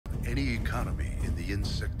any economy in the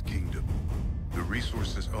insect kingdom. The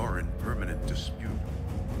resources are in permanent dispute.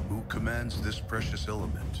 Who commands this precious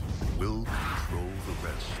element will control the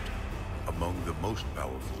rest. Among the most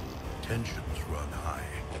powerful, tensions run high.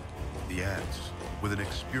 The ants, with an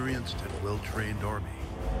experienced and well-trained army,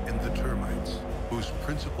 and the termites, whose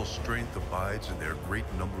principal strength abides in their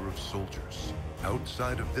great number of soldiers.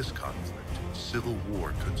 Outside of this conflict, civil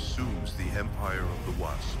war consumes the empire of the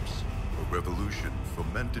wasps, a revolution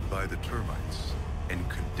fomented by the termites and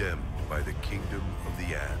condemned by the kingdom of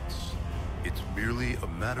the ants. It's merely a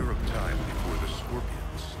matter of time before the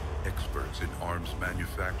scorpions, experts in arms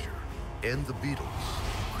manufacture, and the beetles,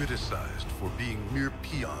 criticized for being mere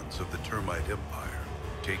peons of the termite empire,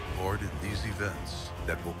 take part in these events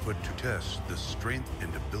that will put to test the strength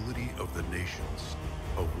and ability of the nations.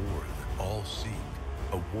 A war that all seek,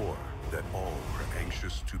 a war that all are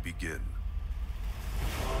anxious to begin.